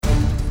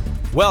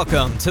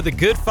Welcome to the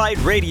Good Fight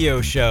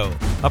Radio Show,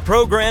 a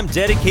program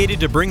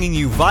dedicated to bringing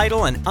you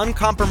vital and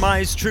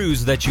uncompromised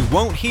truths that you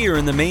won't hear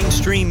in the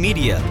mainstream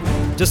media,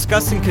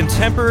 discussing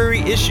contemporary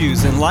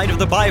issues in light of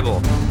the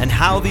Bible and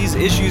how these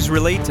issues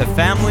relate to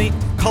family,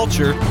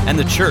 culture, and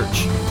the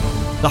church.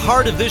 The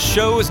heart of this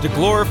show is to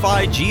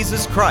glorify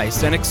Jesus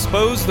Christ and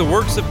expose the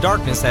works of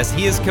darkness as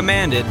He is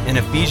commanded in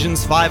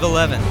Ephesians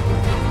 5:11.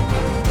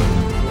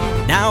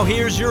 Now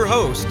here's your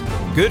host,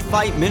 Good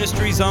Fight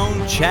Ministries'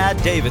 own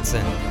Chad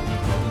Davidson.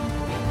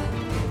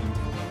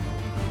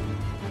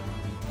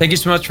 Thank you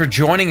so much for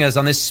joining us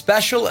on this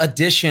special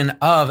edition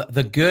of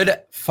the Good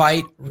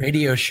Fight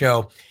Radio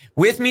Show.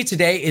 With me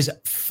today is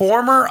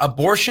former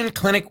abortion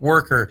clinic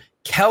worker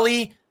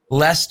Kelly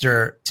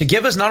Lester to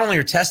give us not only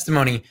her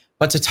testimony,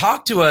 but to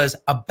talk to us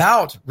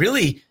about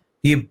really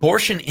the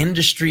abortion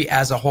industry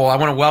as a whole. I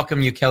want to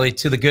welcome you, Kelly,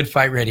 to the Good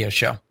Fight Radio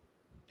Show.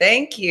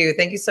 Thank you.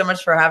 Thank you so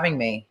much for having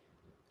me.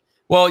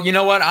 Well, you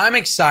know what? I'm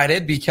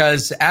excited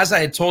because as I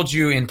had told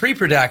you in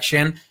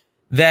pre-production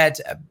that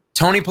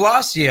Tony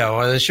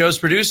Palacio, the show's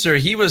producer,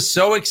 he was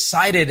so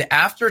excited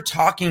after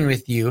talking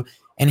with you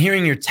and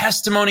hearing your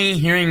testimony,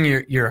 hearing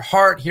your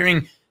heart,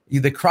 hearing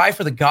the cry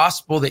for the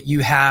gospel that you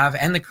have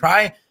and the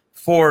cry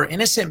for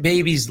innocent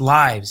babies'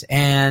 lives.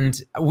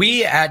 And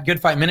we at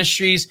Good Fight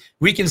Ministries,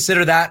 we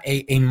consider that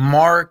a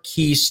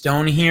marquee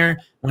stone here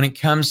when it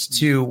comes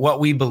to what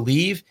we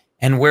believe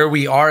and where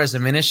we are as a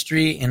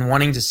ministry in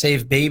wanting to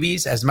save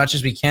babies as much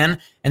as we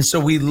can. And so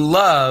we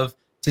love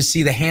to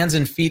see the hands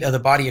and feet of the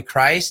body of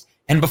Christ.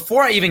 And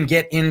before I even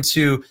get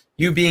into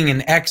you being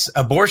an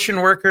ex-abortion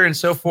worker and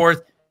so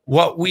forth,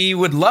 what we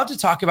would love to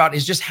talk about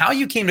is just how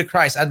you came to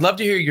Christ. I'd love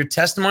to hear your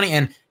testimony.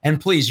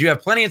 And please, you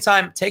have plenty of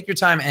time. Take your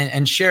time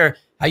and share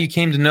how you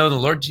came to know the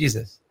Lord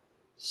Jesus.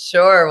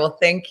 Sure. Well,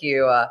 thank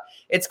you.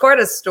 It's quite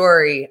a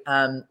story.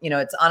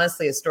 It's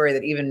honestly a story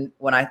that even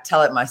when I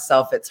tell it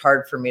myself, it's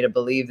hard for me to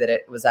believe that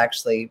it was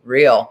actually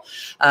real.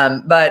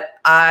 But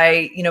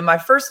my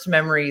first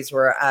memories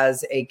were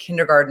as a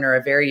kindergartner,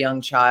 a very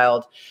young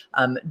child,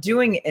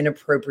 doing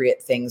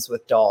inappropriate things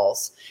with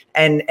dolls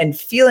and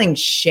feeling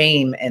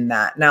shame in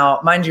that. Now,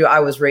 mind you, I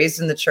was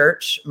raised in the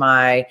church.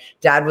 My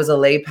dad was a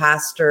lay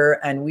pastor,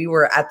 and we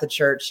were at the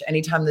church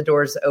anytime the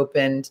doors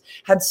opened,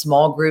 had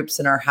small groups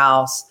in our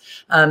house,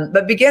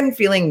 but began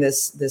feeling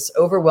this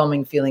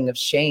overwhelming feeling of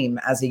shame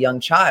as a young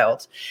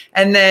child.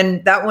 And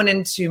then that went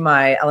into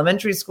my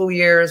elementary school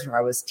years where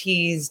I was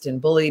teased and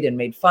bullied and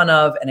made fun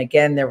of. And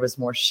again, there was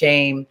more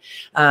shame.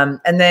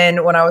 And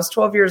then when I was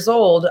 12 years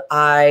old,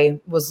 I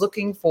was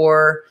looking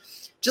for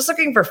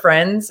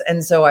friends.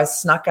 And so I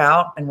snuck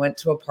out and went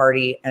to a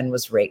party and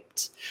was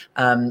raped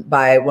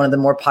by one of the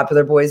more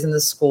popular boys in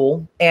the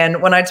school.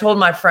 And when I told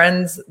my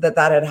friends that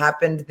had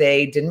happened,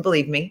 they didn't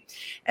believe me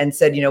and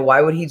said,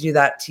 why would he do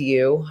that to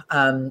you?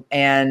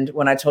 And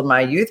when I told my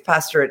youth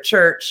pastor at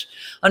church,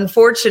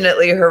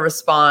 unfortunately, her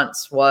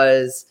response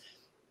was,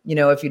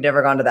 if you'd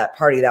never gone to that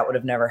party, that would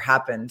have never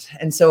happened.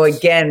 And so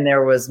again,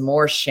 there was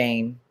more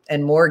shame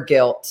and more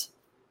guilt.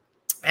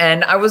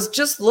 And I was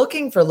just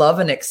looking for love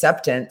and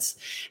acceptance.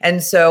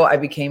 And so I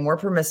became more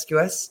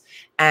promiscuous.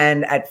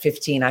 And at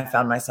 15, I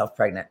found myself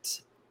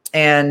pregnant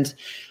and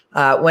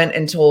went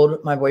and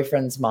told my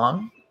boyfriend's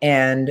mom.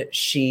 And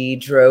she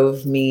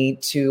drove me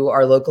to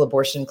our local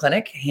abortion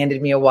clinic, handed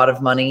me a wad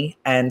of money,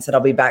 and said, I'll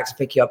be back to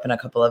pick you up in a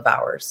couple of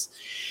hours.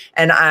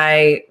 And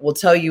I will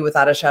tell you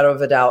without a shadow of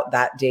a doubt,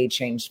 that day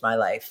changed my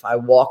life. I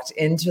walked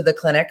into the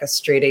clinic, a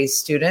straight A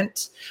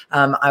student.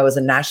 I was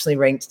a nationally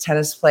ranked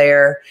tennis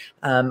player.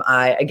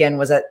 I, again,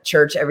 was at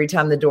church every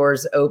time the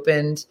doors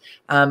opened.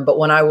 But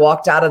when I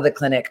walked out of the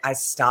clinic, I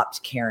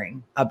stopped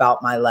caring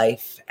about my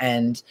life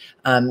and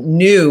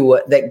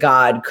knew that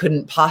God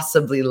couldn't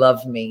possibly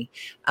love me.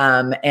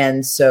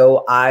 And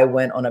so I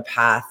went on a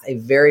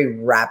very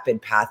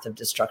rapid path of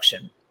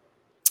destruction.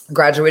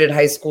 Graduated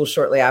high school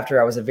shortly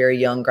after. I was a very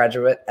young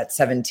graduate at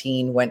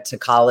 17, went to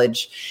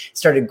college,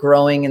 started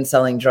growing and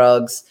selling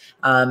drugs.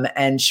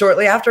 And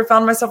shortly after,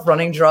 found myself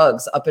running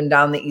drugs up and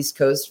down the East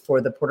Coast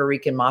for the Puerto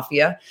Rican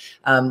Mafia.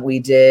 We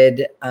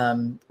did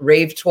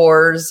rave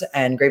tours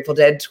and Grateful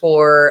Dead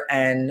tour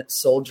and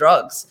sold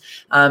drugs.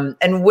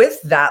 And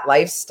with that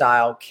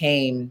lifestyle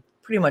came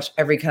pretty much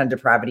every kind of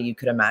depravity you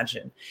could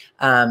imagine,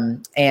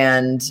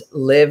 and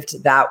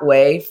lived that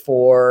way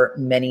for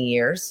many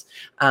years.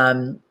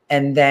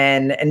 And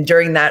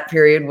during that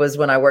period was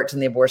when I worked in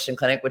the abortion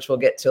clinic, which we'll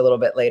get to a little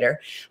bit later.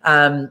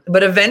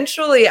 But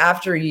eventually,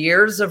 after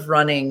years of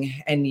running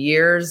and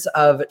years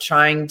of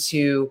trying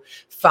to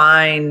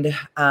find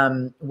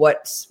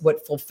what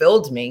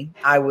fulfilled me,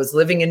 I was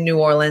living in New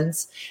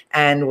Orleans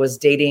and was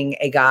dating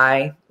a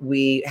guy.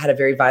 We had a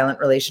very violent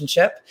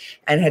relationship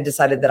and had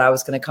decided that I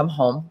was going to come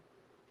home.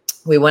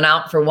 We went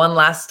out for one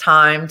last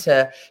time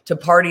to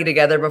party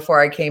together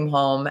before I came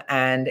home,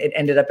 and it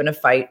ended up in a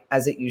fight,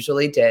 as it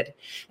usually did.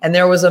 And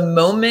there was a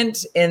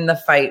moment in the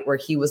fight where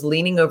he was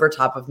leaning over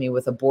top of me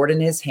with a board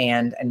in his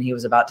hand, and he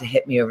was about to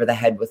hit me over the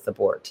head with the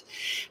board.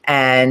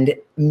 And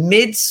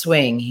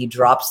mid-swing, he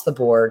drops the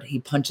board, he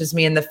punches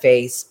me in the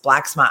face,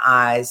 blacks my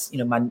eyes,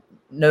 my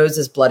nose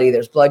is bloody.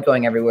 There's blood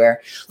going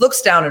everywhere.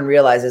 Looks down and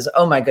realizes,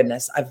 oh my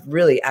goodness, I've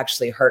really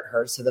actually hurt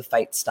her. So the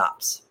fight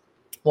stops.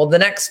 Well, the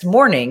next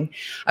morning,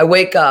 I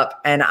wake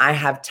up and I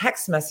have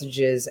text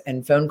messages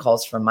and phone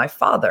calls from my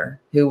father,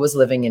 who was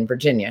living in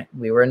Virginia.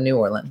 We were in New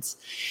Orleans.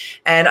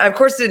 And I, of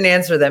course, didn't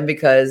answer them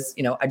because,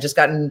 I just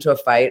gotten into a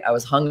fight. I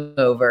was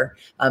hungover.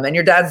 And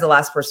your dad's the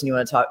last person you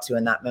want to talk to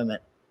in that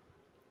moment.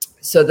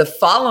 So the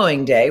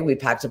following day, we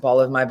packed up all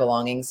of my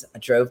belongings. I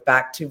drove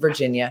back to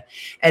Virginia,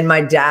 and my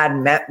dad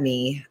met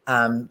me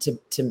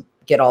to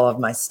get all of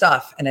my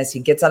stuff. And as he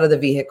gets out of the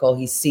vehicle,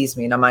 he sees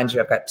me. Now, mind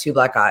you, I've got 2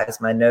 black eyes.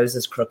 My nose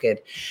is crooked.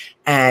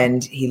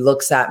 And he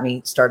looks at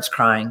me, starts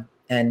crying.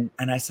 And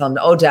I tell him,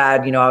 oh,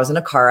 Dad, I was in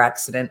a car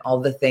accident, all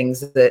the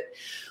things that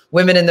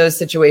women in those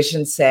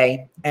situations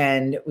say.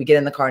 And we get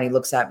in the car and he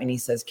looks at me and he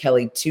says,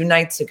 Kelly, 2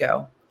 nights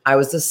ago, I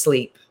was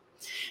asleep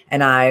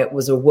and I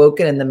was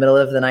awoken in the middle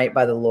of the night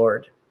by the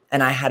Lord.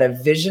 And I had a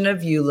vision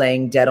of you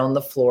laying dead on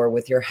the floor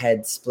with your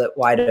head split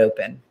wide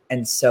open.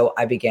 And so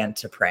I began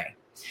to pray.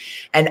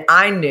 And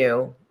I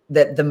knew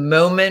that the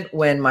moment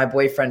when my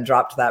boyfriend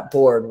dropped that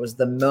board was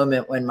the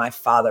moment when my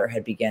father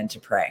had began to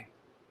pray.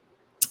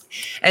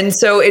 And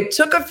so it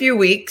took a few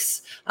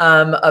weeks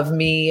of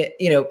me,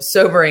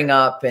 sobering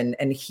up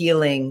and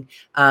healing.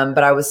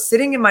 But I was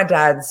sitting in my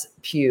dad's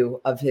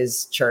pew of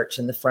his church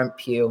in the front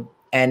pew,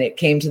 and it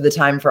came to the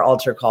time for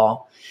altar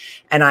call.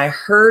 And I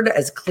heard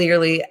as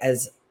clearly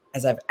as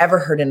I've ever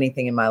heard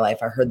anything in my life,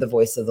 I heard the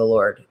voice of the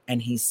Lord.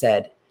 And he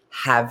said,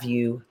 have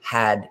you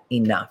had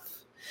enough?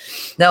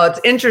 Now,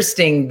 it's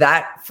interesting.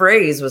 That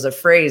phrase was a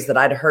phrase that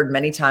I'd heard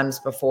many times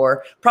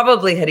before,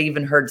 probably had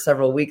even heard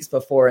several weeks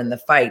before in the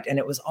fight. And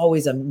it was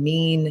always a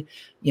mean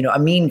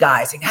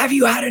guy saying, have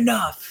you had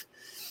enough?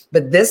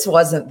 But this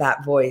wasn't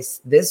that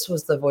voice. This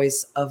was the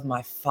voice of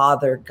my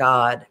Father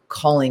God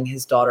calling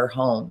his daughter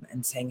home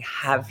and saying,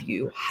 have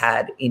you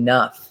had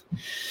enough?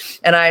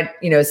 And I,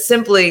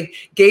 simply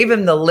gave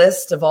him the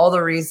list of all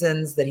the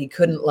reasons that he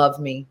couldn't love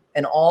me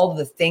and all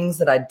the things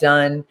that I'd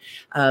done,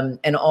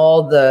 and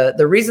all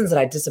the reasons that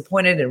I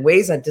disappointed and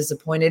ways I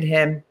disappointed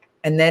him.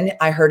 And then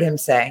I heard him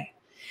say,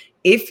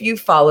 if you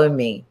follow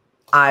me,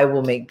 I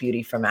will make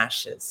beauty from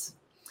ashes.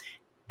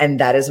 And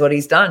that is what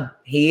he's done.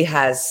 He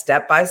has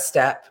step by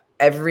step,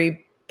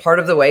 every part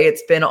of the way.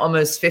 It's been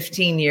almost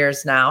 15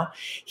 years now.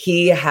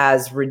 He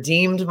has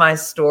redeemed my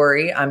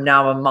story. I'm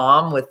now a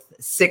mom with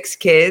 6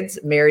 kids,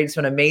 married to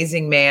an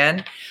amazing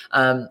man.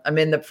 I'm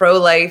in the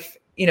pro-life,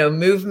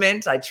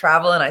 movement. I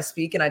travel and I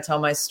speak and I tell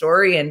my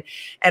story. And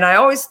I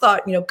always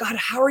thought, God,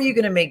 how are you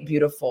going to make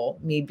beautiful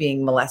me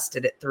being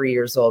molested at 3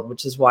 years old,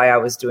 which is why I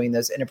was doing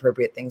those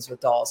inappropriate things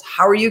with dolls?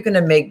 How are you going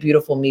to make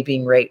beautiful me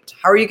being raped?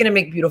 How are you going to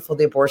make beautiful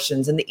the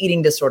abortions and the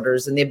eating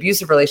disorders and the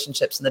abusive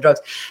relationships and the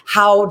drugs?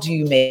 How do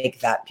you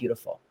make that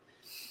beautiful?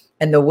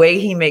 And the way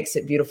he makes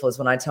it beautiful is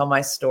when I tell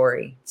my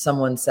story,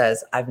 someone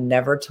says, I've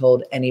never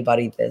told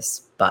anybody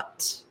this,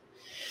 but.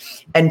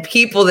 And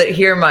people that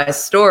hear my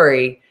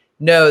story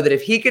know that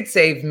if he could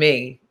save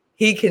me,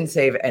 he can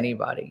save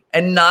anybody.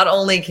 And not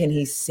only can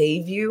he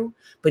save you,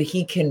 but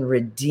he can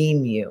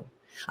redeem you.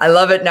 I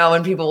love it now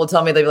when people will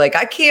tell me, they'll be like,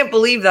 I can't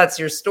believe that's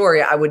your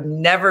story. I would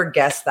never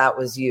guess that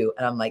was you.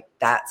 And I'm like,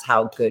 that's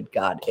how good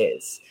God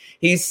is.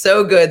 He's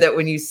so good that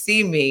when you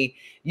see me,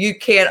 you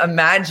can't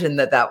imagine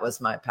that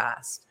was my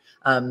past,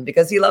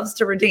 because he loves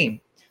to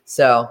redeem.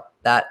 So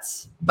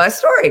that's my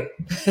story.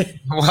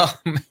 Well,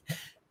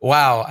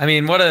 wow. I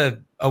mean, what a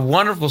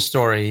wonderful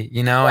story,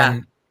 Yeah.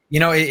 And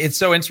it's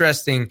so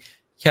interesting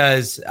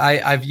because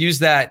I've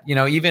used that,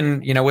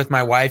 even, with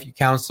my wife, you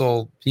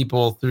counsel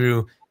people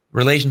through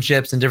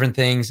relationships and different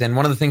things. And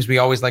one of the things we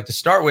always like to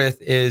start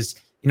with is,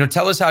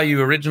 tell us how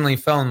you originally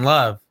fell in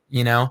love,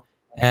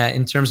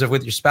 in terms of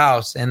with your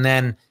spouse. And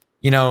then,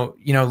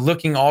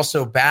 looking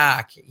also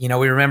back, we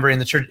remember in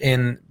the church,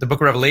 in the book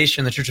of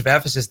Revelation, the church of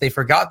Ephesus, they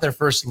forgot their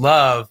first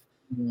love.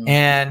 Mm-hmm.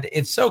 And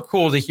it's so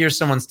cool to hear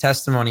someone's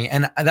testimony.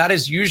 And that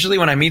is usually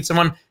when I meet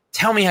someone,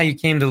 tell me how you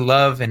came to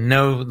love and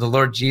know the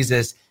Lord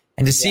Jesus,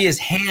 and to see his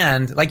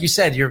hand, like you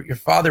said, your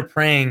father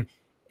praying.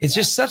 It's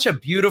just such a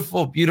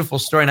beautiful, beautiful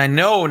story. And I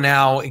know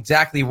now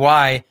exactly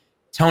why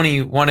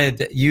Tony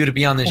wanted you to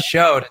be on this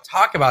show to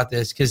talk about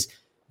this, because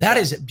that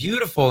is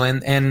beautiful.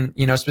 And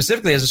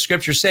specifically, as the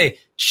scriptures say,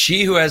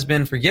 she who has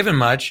been forgiven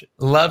much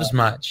loves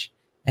much.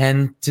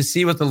 And to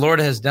see what the Lord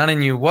has done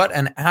in you, what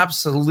an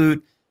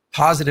absolute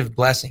positive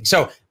blessing.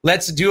 So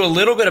let's do a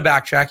little bit of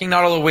backtracking,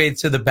 not all the way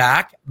to the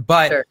back,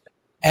 but sure.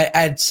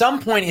 At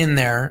some point in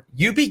there,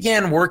 you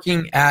began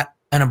working at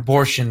an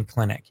abortion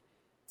clinic.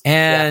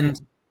 And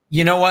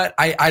you know what?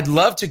 I'd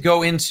love to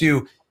go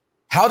into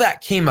how that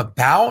came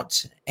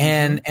about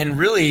and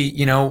really,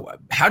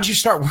 how did you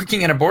start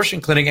working at an abortion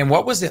clinic and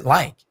what was it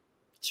like?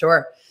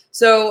 Sure.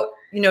 So,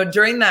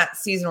 during that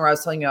season where I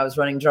was telling you I was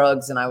running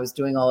drugs and I was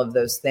doing all of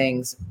those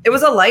things, it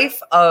was a life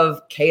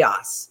of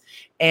chaos.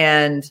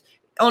 And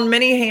on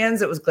many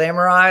hands, it was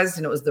glamorized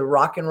and it was the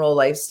rock and roll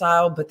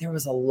lifestyle, but there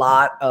was a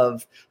lot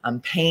of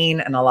pain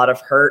and a lot of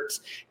hurt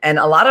and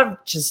a lot of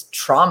just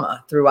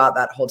trauma throughout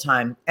that whole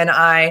time. And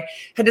I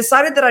had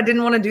decided that I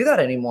didn't want to do that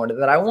anymore,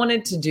 that I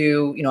wanted to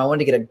do, I wanted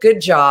to get a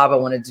good job. I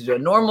wanted to do a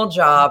normal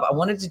job. I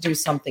wanted to do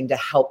something to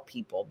help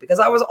people because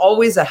I was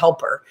always a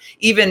helper.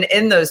 Even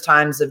in those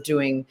times of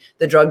doing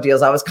the drug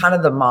deals, I was kind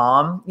of the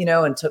mom,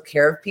 and took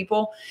care of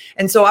people.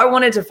 And so I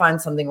wanted to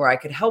find something where I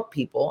could help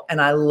people.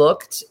 And I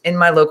looked in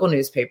my local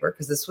newspaper,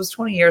 because this was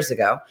 20 years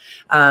ago,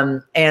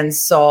 and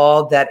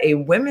saw that a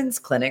women's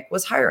clinic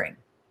was hiring.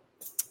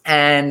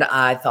 And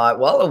I thought,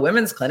 well, a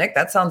women's clinic,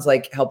 that sounds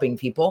like helping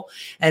people.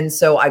 And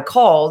so I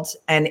called,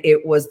 and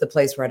it was the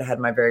place where I had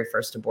my very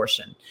first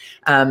abortion.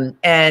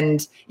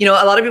 And, a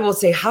lot of people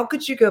say, how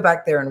could you go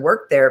back there and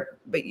work there?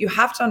 But you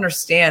have to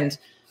understand,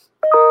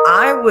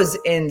 I was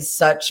in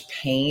such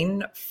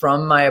pain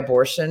from my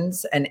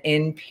abortions and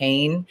in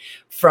pain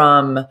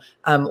from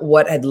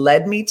what had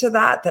led me to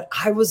that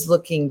I was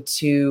looking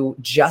to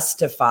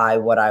justify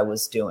what I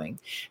was doing.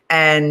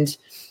 And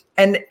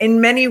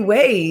in many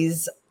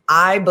ways,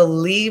 I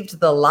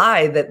believed the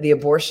lie that the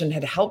abortion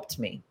had helped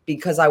me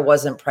because I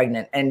wasn't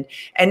pregnant, and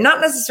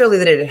not necessarily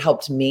that it had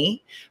helped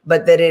me,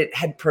 but that it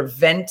had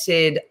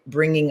prevented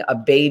bringing a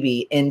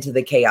baby into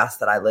the chaos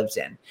that I lived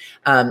in.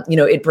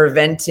 It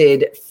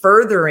prevented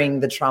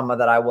furthering the trauma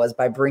that I was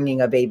by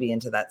bringing a baby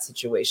into that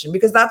situation,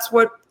 because that's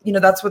what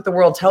the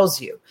world tells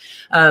you.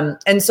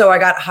 And so I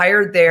got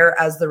hired there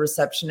as the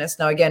receptionist.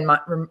 Now, again,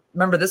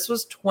 remember, this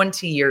was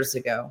 20 years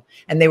ago,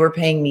 and they were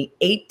paying me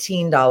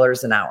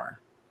 $18 an hour.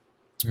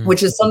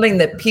 Which is something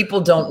that people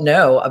don't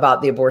know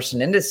about the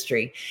abortion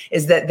industry,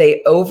 is that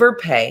they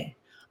overpay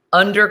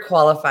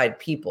underqualified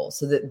people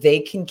so that they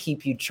can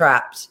keep you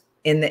trapped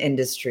in the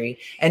industry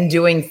and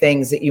doing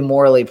things that you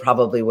morally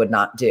probably would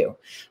not do.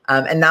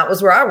 And that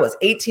was where I was,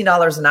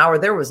 $18 an hour.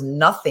 There was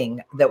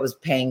nothing that was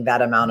paying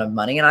that amount of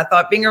money. And I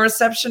thought, being a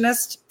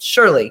receptionist,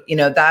 surely,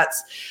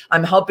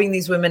 I'm helping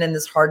these women in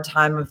this hard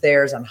time of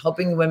theirs. I'm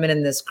helping women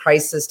in this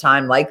crisis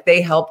time like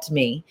they helped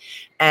me.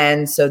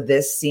 And so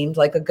this seemed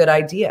like a good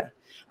idea.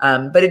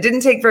 But it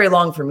didn't take very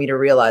long for me to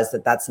realize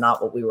that that's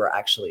not what we were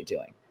actually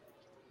doing.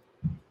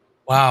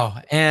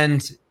 Wow.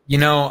 And,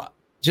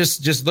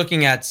 just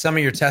looking at some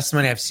of your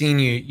testimony, I've seen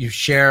you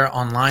share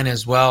online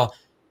as well.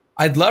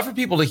 I'd love for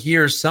people to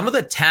hear some of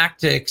the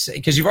tactics,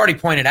 because you've already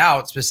pointed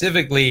out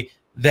specifically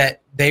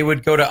that they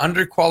would go to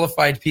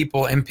underqualified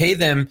people and pay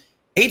them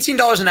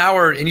 $18 an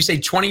hour. And you say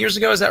 20 years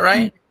ago, is that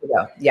right?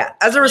 Yeah.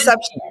 As a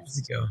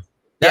receptionist.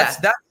 That's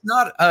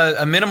not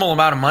a minimal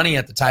amount of money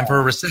at the time for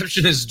a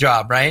receptionist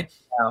job, right?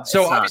 No,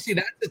 so obviously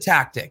that's the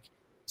tactic.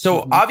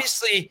 So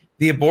obviously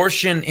the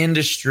abortion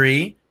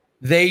industry,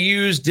 they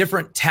use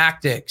different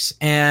tactics.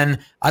 And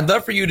I'd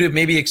love for you to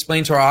maybe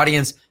explain to our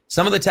audience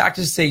some of the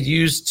tactics they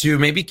use to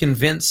maybe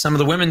convince some of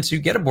the women to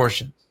get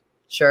abortion.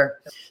 Sure.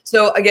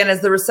 So again,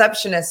 as the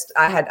receptionist,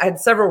 I had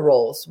several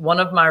roles. One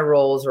of my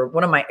roles, or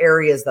one of my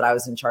areas that I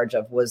was in charge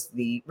of, was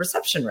the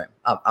reception room,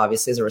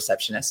 obviously as a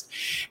receptionist.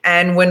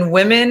 And when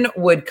women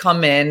would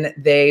come in,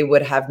 they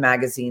would have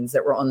magazines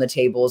that were on the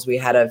tables. We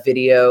had a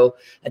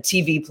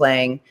TV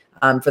playing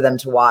for them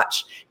to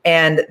watch.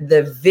 And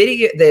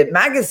the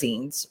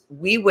magazines,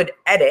 we would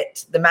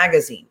edit the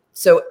magazine.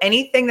 So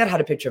anything that had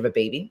a picture of a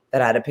baby,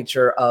 that had a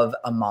picture of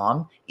a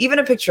mom, even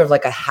a picture of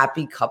like a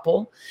happy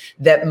couple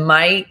that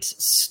might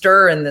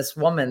stir in this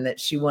woman that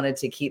she wanted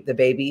to keep the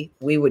baby,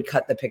 we would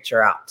cut the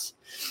picture out.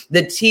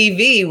 The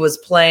TV was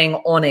playing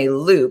on a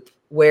loop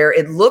where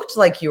it looked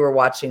like you were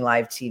watching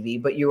live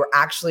TV, but you were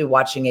actually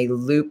watching a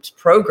looped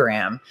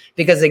program,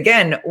 because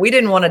again, we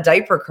didn't want a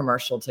diaper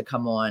commercial to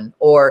come on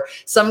or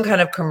some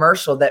kind of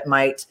commercial that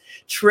might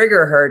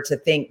trigger her to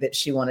think that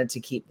she wanted to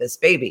keep this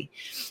baby.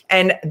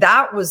 And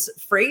that was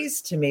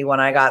phrased to me when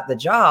I got the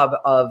job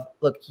of,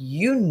 look,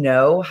 you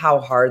know how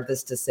hard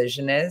this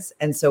decision is.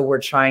 And so we're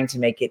trying to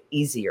make it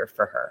easier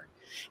for her.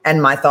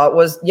 And my thought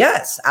was,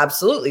 yes,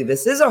 absolutely.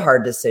 This is a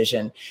hard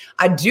decision.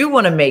 I do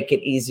want to make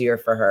it easier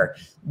for her.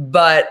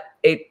 But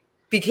it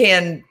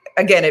became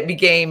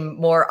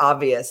more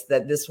obvious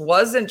that this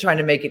wasn't trying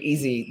to make it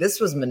easy. This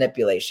was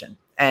manipulation.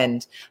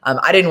 And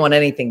I didn't want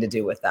anything to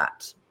do with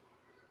that.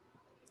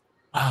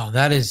 Wow,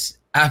 that is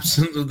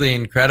absolutely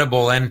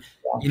incredible. And,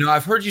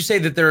 I've heard you say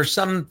that there are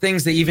some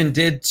things they even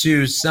did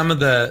to some of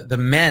the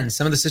men,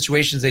 some of the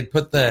situations they'd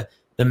put the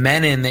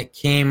men in that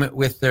came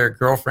with their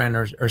girlfriend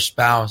or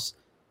spouse.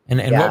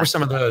 And what were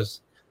some of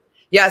those?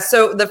 Yeah.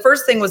 So the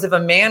first thing was, if a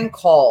man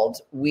called,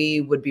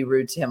 we would be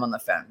rude to him on the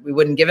phone. We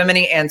wouldn't give him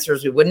any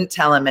answers. We wouldn't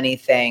tell him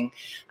anything.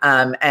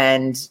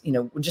 And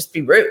would just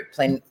be rude,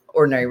 plain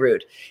ordinary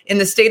rude. In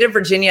the state of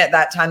Virginia at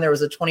that time, there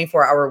was a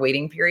 24-hour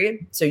waiting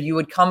period. So you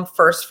would come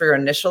first for your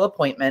initial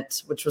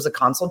appointment, which was a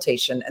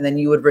consultation, and then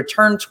you would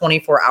return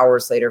 24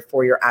 hours later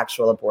for your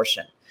actual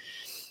abortion.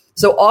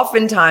 So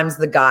oftentimes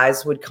the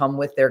guys would come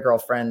with their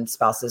girlfriends,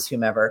 spouses,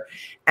 whomever,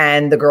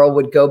 and the girl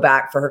would go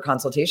back for her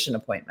consultation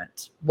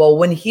appointment. Well,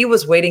 when he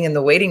was waiting in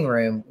the waiting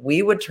room,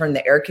 we would turn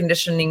the air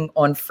conditioning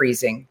on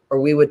freezing, or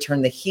we would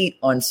turn the heat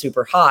on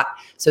super hot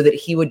so that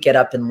he would get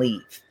up and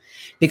leave.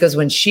 Because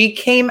when she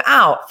came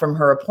out from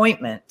her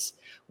appointment,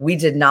 we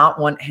did not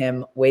want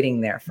him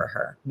waiting there for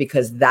her,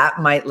 because that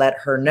might let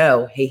her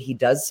know, hey, he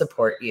does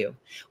support you.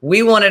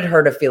 We wanted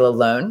her to feel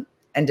alone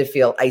and to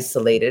feel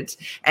isolated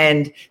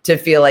and to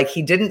feel like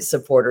he didn't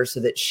support her, so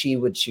that she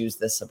would choose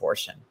this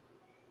abortion.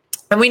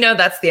 And we know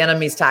that's the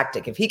enemy's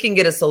tactic. If he can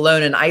get us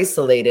alone and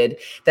isolated,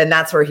 then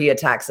that's where he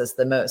attacks us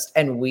the most.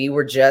 And we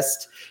were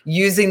just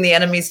using the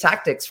enemy's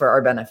tactics for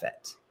our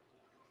benefit.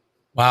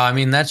 Wow. I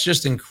mean, that's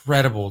just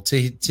incredible to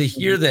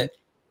hear that,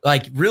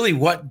 like, really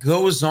what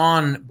goes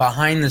on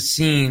behind the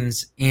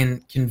scenes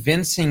in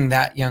convincing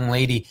that young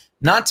lady,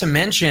 not to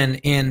mention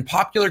in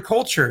popular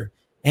culture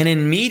and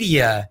in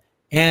media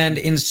and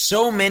in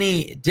so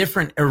many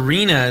different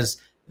arenas,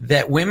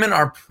 that women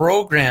are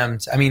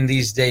programmed, I mean,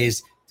 these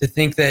days, to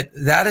think that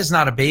that is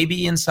not a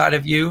baby inside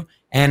of you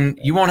and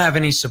you won't have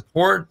any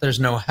support, there's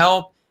no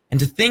help. And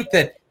to think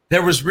that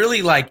there was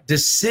really like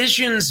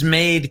decisions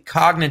made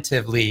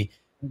cognitively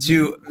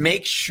to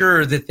make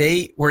sure that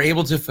they were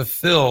able to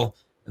fulfill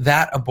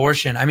that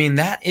abortion. I mean,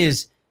 that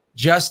is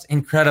just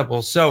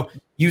incredible. So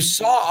you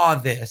saw all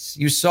this,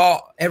 you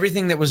saw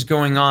everything that was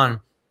going on.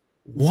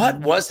 What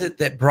was it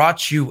that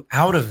brought you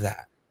out of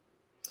that?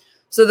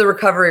 So the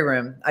recovery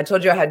room, I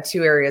told you I had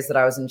two areas that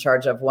I was in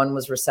charge of. One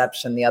was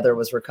reception. The other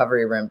was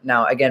recovery room.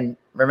 Now, again,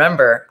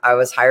 remember, I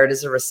was hired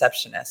as a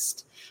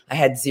receptionist. I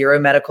had zero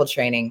medical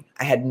training.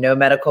 I had no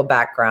medical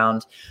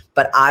background,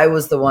 but I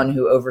was the one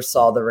who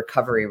oversaw the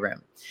recovery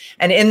room.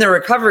 And in the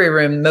recovery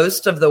room,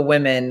 most of the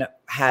women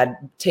had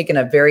taken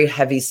a very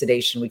heavy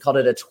sedation. We called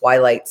it a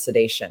twilight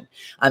sedation.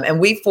 And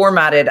we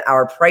formatted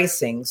our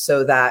pricing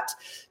so that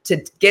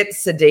to get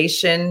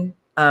sedation,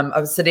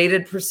 a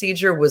sedated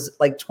procedure was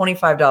like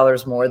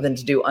 $25 more than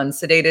to do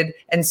unsedated.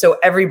 And so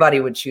everybody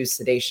would choose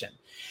sedation.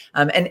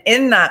 And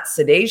in that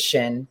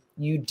sedation,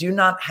 you do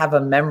not have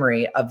a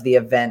memory of the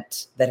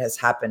event that has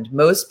happened.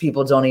 Most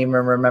people don't even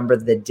remember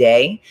the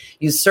day.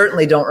 You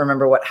certainly don't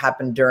remember what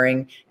happened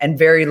during, and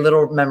very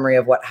little memory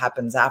of what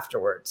happens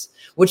afterwards,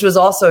 which was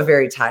also a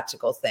very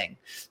tactical thing.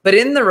 But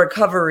in the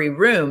recovery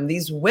room,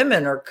 these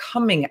women are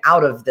coming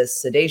out of this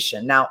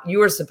sedation. Now,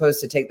 you are supposed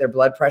to take their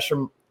blood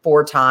pressure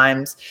 4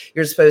 times.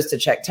 You're supposed to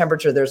check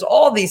temperature. There's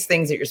all these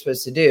things that you're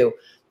supposed to do.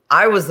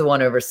 I was the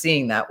one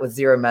overseeing that with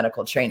zero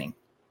medical training.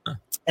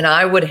 And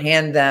I would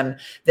hand them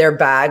their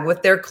bag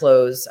with their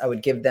clothes. I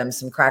would give them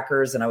some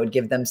crackers and I would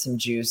give them some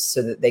juice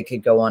so that they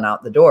could go on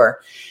out the door.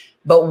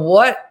 But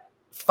what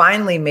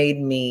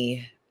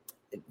finally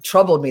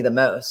troubled me the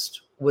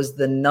most was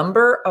the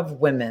number of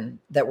women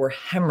that were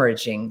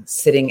hemorrhaging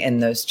sitting in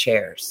those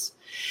chairs.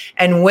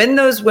 And when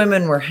those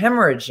women were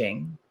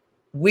hemorrhaging,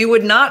 we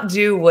would not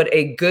do what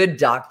a good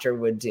doctor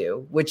would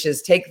do, which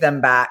is take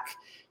them back,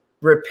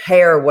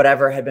 repair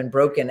whatever had been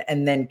broken,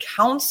 and then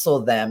counsel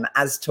them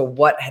as to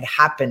what had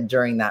happened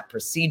during that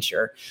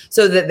procedure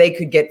so that they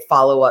could get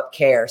follow-up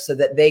care, so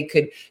that they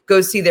could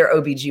go see their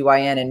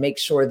OBGYN and make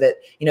sure that,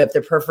 if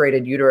their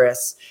perforated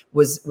uterus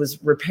was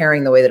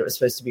repairing the way that it was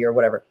supposed to be or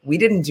whatever. We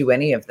didn't do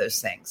any of those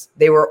things.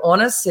 They were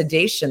on a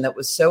sedation that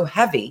was so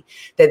heavy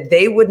that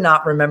they would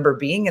not remember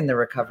being in the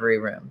recovery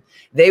room.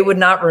 They would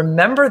not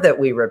remember that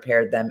we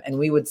repaired them, and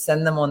we would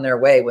send them on their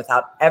way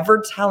without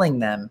ever telling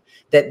them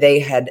that they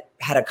had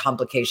a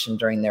complication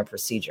during their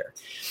procedure.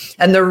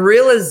 And the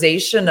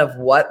realization of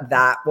what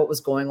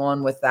was going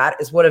on with that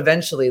is what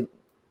eventually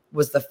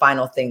was the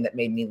final thing that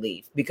made me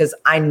leave, because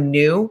I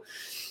knew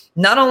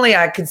not only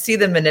I could see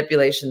the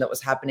manipulation that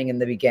was happening in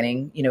the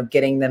beginning,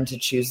 getting them to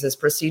choose this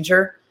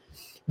procedure,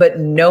 but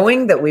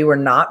knowing that we were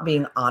not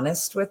being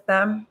honest with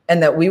them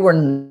and that we were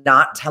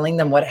not telling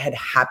them what had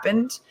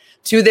happened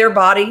to their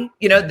body,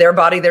 their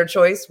body, their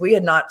choice. We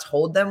had not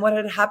told them what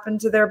had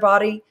happened to their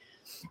body.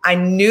 I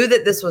knew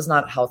that this was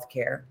not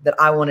healthcare that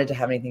I wanted to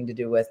have anything to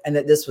do with, and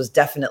that this was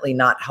definitely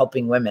not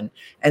helping women.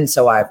 And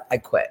so I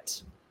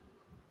quit.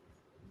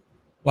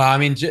 Wow. I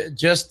mean,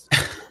 just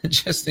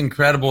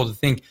incredible to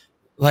think,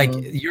 like,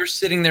 you're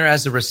sitting there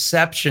as a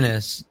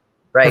receptionist,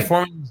 right,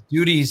 performing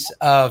duties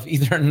of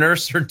either a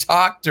nurse or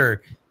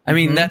doctor. I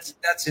mean, that's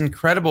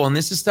incredible. And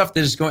this is stuff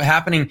that is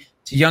happening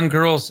to young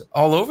girls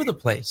all over the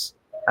place.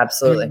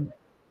 Absolutely. I mean,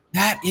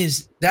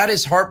 that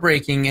is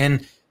heartbreaking.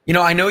 And,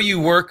 I know you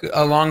work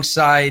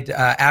alongside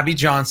Abby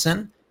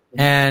Johnson.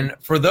 And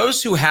for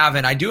those who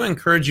haven't, I do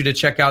encourage you to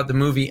check out the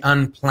movie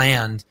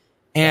Unplanned.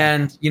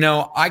 And,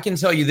 I can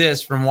tell you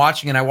this from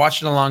watching it. I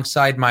watched it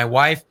alongside my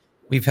wife.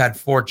 We've had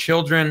 4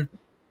 children.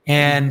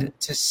 And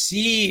to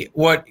see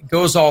what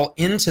goes all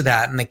into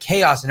that and the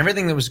chaos and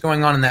everything that was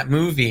going on in that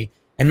movie.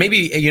 And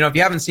maybe, if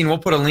you haven't seen, we'll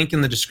put a link in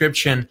the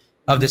description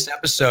of this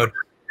episode.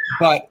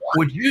 But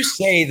would you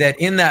say that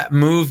in that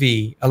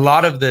movie, a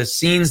lot of the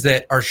scenes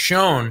that are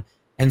shown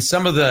and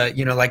some of the,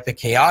 like the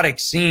chaotic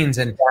scenes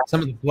and some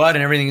of the blood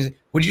and everything,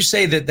 would you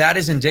say that that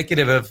is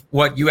indicative of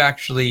what you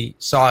actually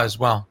saw as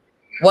well?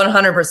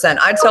 100%.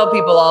 I tell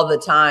people all the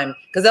time,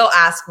 because they'll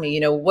ask me,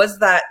 is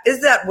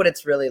that what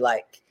it's really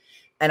like?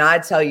 And I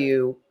tell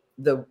you,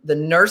 the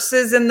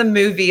nurses in the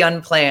movie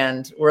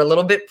Unplanned were a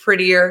little bit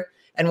prettier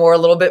and wore a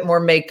little bit more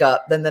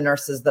makeup than the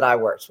nurses that I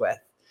worked with.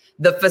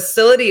 The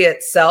facility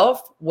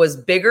itself was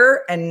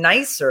bigger and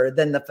nicer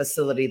than the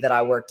facility that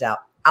I worked out.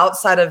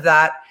 Outside of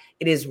that,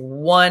 it is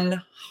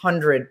 100%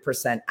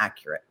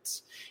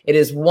 accurate. It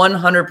is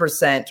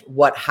 100%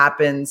 what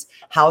happens,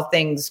 how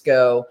things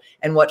go,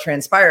 and what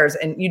transpires.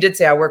 And you did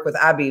say I work with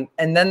Abby,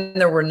 and then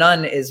There Were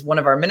None is one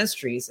of our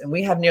ministries, and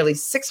we have nearly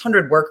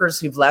 600 workers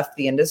who've left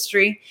the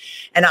industry.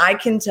 And I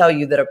can tell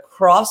you that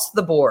across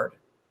the board,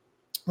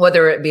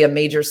 whether it be a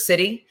major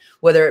city,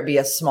 whether it be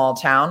a small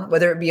town,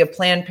 whether it be a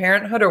Planned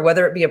Parenthood, or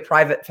whether it be a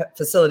private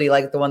facility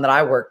like the one that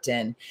I worked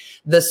in,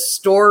 the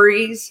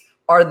stories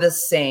are the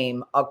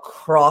same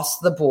across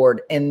the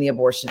board in the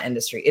abortion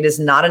industry. It is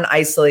not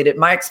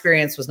my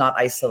experience was not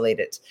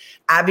isolated.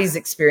 Abby's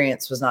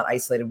experience was not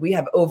isolated. We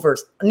have over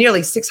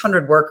nearly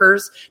 600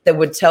 workers that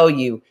would tell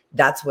you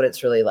that's what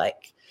it's really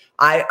like.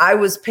 I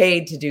was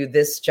paid to do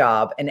this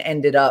job and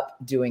ended up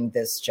doing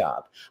this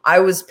job. I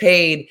was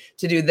paid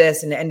to do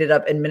this and ended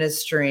up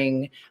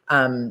administering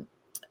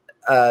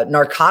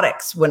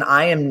narcotics when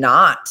I'm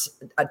not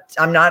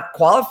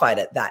qualified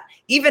at that.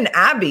 Even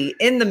Abby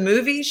in the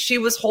movie, she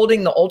was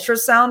holding the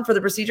ultrasound for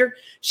the procedure.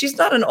 She's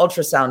not an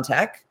ultrasound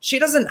tech. She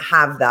doesn't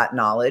have that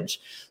knowledge.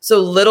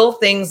 So little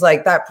things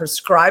like that,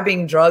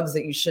 prescribing drugs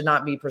that you should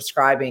not be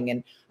prescribing.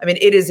 And I mean,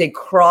 it is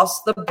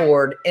across the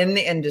board in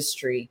the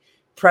industry,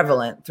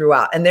 prevalent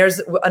throughout. And there's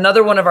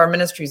another one of our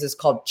ministries is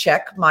called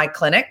Check My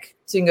Clinic.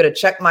 So you can go to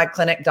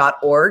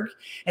checkmyclinic.org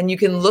and you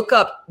can look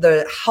up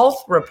the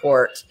health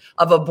report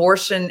of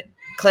abortion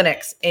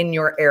clinics in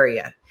your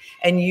area.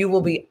 And you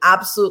will be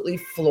absolutely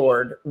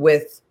floored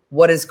with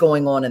what is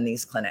going on in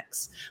these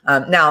clinics.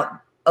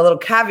 Now, a little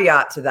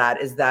caveat to that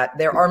is that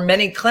there are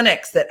many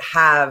clinics that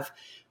have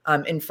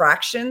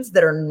infractions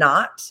that are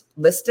not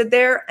listed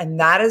there. And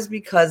that is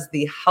because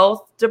the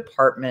health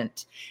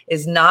department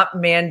is not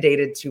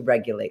mandated to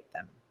regulate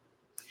them.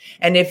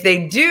 And if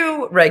they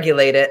do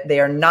regulate it, they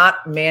are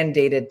not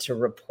mandated to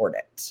report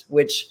it,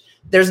 which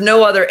there's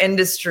no other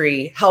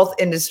industry, health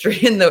industry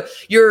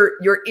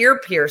your ear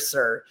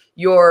piercer,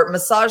 your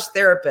massage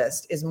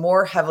therapist is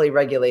more heavily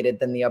regulated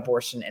than the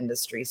abortion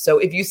industry. So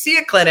if you see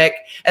a clinic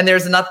and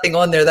there's nothing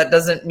on there, that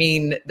doesn't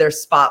mean they're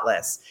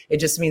spotless. It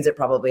just means it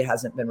probably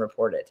hasn't been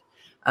reported.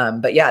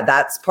 But yeah,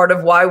 that's part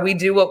of why we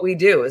do what we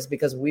do, is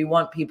because we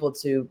want people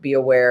to be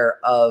aware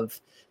of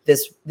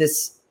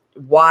this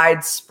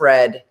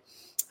widespread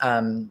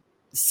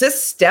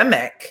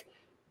systemic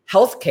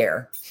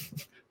healthcare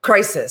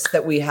crisis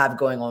that we have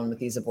going on with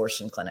these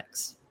abortion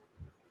clinics.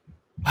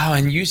 Wow.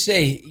 And you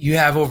say you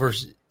have over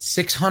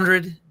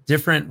 600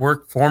 different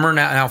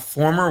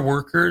former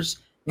workers.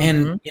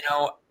 And,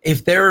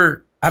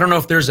 I don't know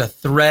if there's a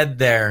thread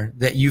there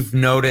that you've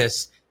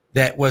noticed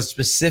that was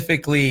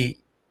specifically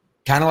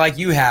kind of like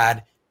you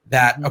had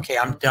that, okay,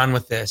 I'm done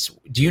with this.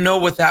 Do you know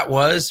what that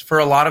was for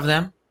a lot of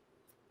them?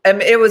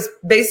 It was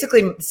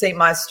basically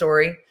my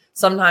story,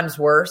 sometimes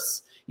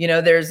worse.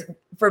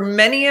 For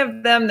many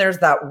of them, there's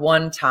that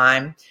one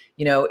time,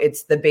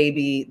 it's the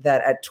baby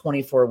that at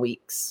 24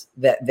 weeks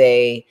that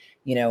they,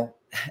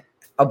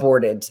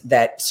 aborted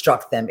that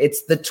struck them.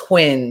 It's the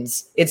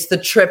twins. It's the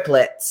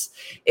triplets.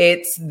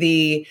 It's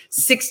the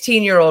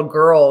 16-year-old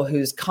girl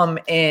who's come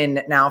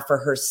in now for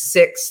her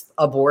 6th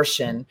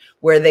abortion,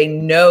 where they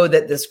know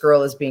that this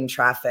girl is being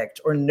trafficked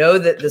or know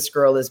that this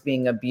girl is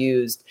being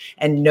abused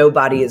and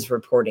nobody is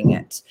reporting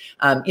it.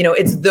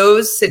 It's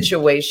those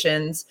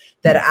situations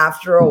that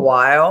after a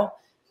while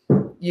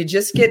you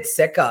just get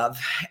sick of.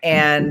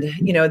 And,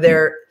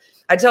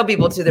 I tell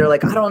people too, they're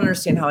like, I don't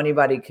understand how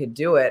anybody could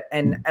do it.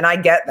 And I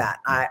get that.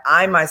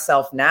 I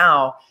myself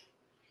now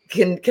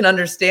can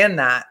understand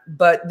that,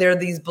 but there are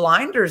these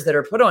blinders that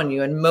are put on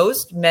you. And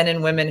most men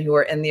and women who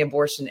are in the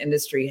abortion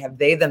industry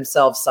they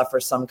themselves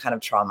suffer some kind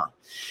of trauma.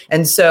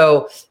 And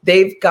so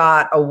they've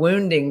got a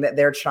wounding that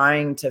they're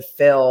trying to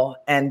fill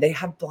and they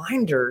have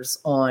blinders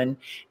on.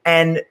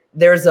 And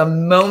there's a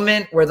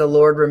moment where the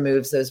Lord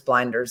removes those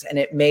blinders. And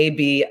it may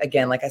be,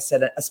 again, like I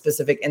said, a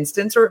specific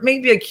instance, or it may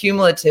be a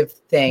cumulative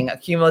thing, a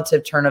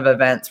cumulative turn of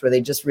events where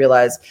they just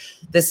realize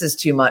this is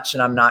too much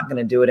and I'm not going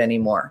to do it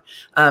anymore.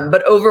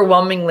 But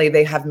overwhelmingly,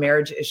 they have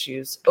marriage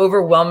issues.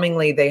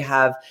 Overwhelmingly, they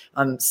have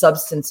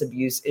substance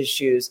abuse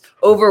issues,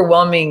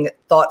 overwhelming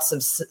thoughts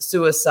of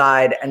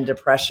suicide and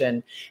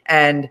depression.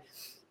 And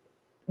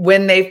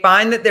when they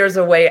find that there's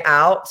a way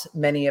out,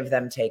 many of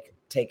them take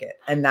it.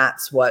 And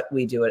that's what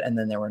we do it. And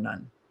then There Were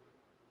None.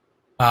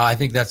 I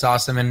think that's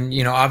awesome. And,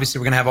 obviously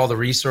we're going to have all the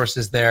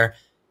resources there.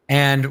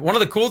 And one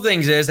of the cool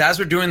things is, as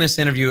we're doing this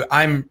interview,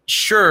 I'm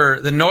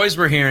sure the noise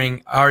we're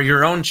hearing are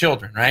your own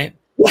children, right?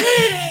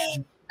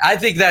 I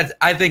think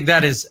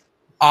that is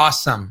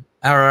awesome.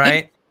 All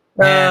right.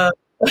 And,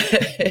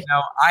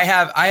 I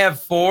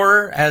have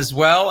 4 as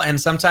well.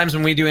 And sometimes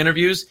when we do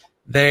interviews,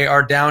 They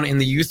are down in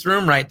the youth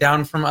room, right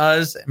down from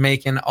us,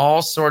 making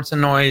all sorts of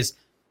noise.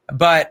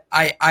 But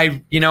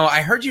I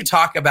heard you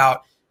talk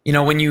about,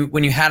 when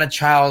you had a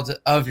child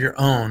of your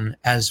own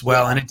as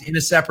well, and in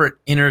a separate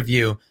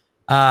interview,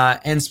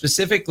 and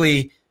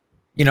specifically,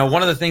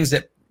 one of the things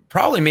that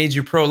probably made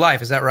you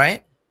pro-life. Is that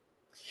right?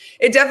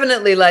 It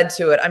definitely led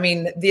to it. I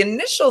mean, the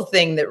initial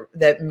thing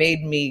that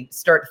made me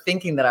start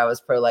thinking that I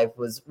was pro-life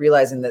was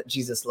realizing that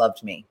Jesus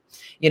loved me,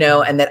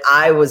 and that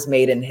I was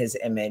made in his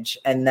image,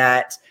 and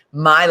that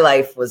my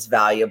life was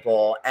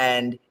valuable,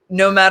 and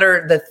no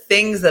matter the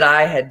things that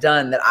I had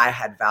done, that I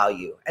had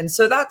value. And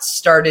so that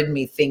started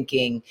me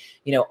thinking,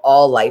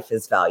 all life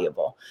is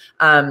valuable.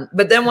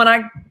 But then when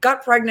I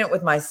got pregnant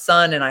with my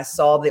son and I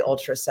saw the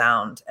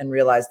ultrasound and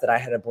realized that I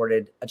had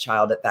aborted a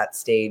child at that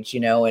stage,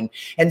 and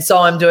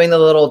saw him doing the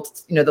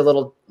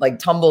little like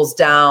tumbles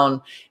down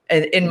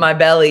in my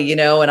belly,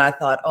 and I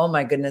thought, oh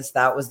my goodness,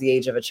 that was the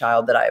age of a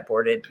child that I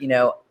aborted,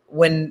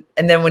 when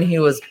he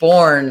was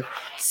born,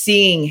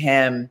 seeing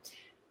him.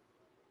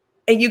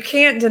 And you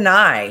can't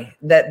deny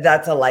that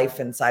that's a life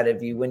inside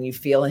of you when you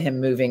feel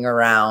him moving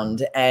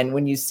around, and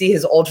when you see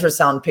his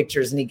ultrasound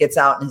pictures and he gets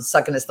out and he's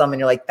sucking his thumb and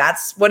you're like,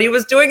 that's what he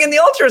was doing in the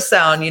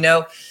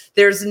ultrasound.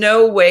 There's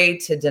no way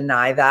to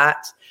deny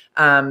that.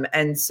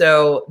 And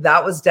so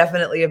that was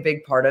definitely a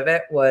big part of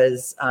it,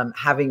 was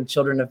having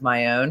children of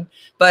my own.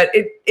 But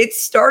it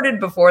started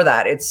before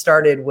that. It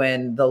started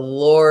when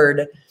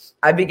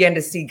I began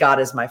to see God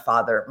as my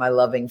father, my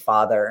loving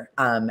father,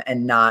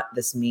 and not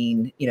this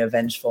mean,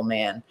 vengeful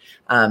man,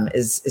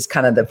 is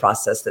kind of the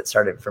process that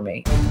started for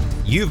me.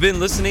 You've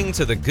been listening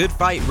to the Good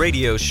Fight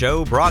Radio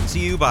Show, brought to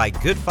you by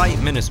Good Fight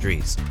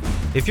Ministries.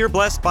 If you're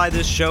blessed by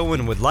this show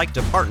and would like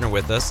to partner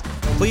with us,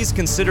 please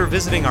consider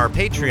visiting our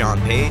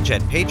Patreon page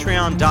at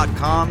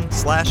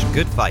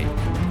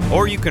patreon.com/goodfight.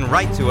 Or you can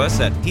write to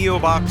us at P.O.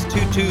 Box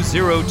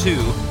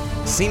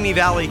 2202, Simi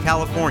Valley,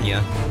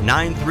 California,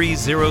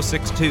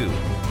 93062.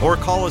 Or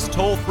call us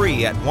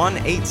toll-free at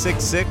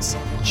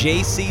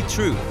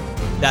 1-866-JC-TRUTH.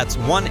 That's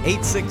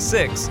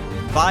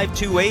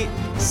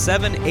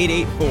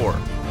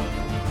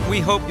 1-866-528-7884. We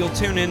hope you'll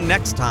tune in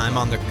next time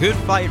on the Good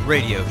Fight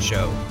Radio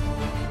Show.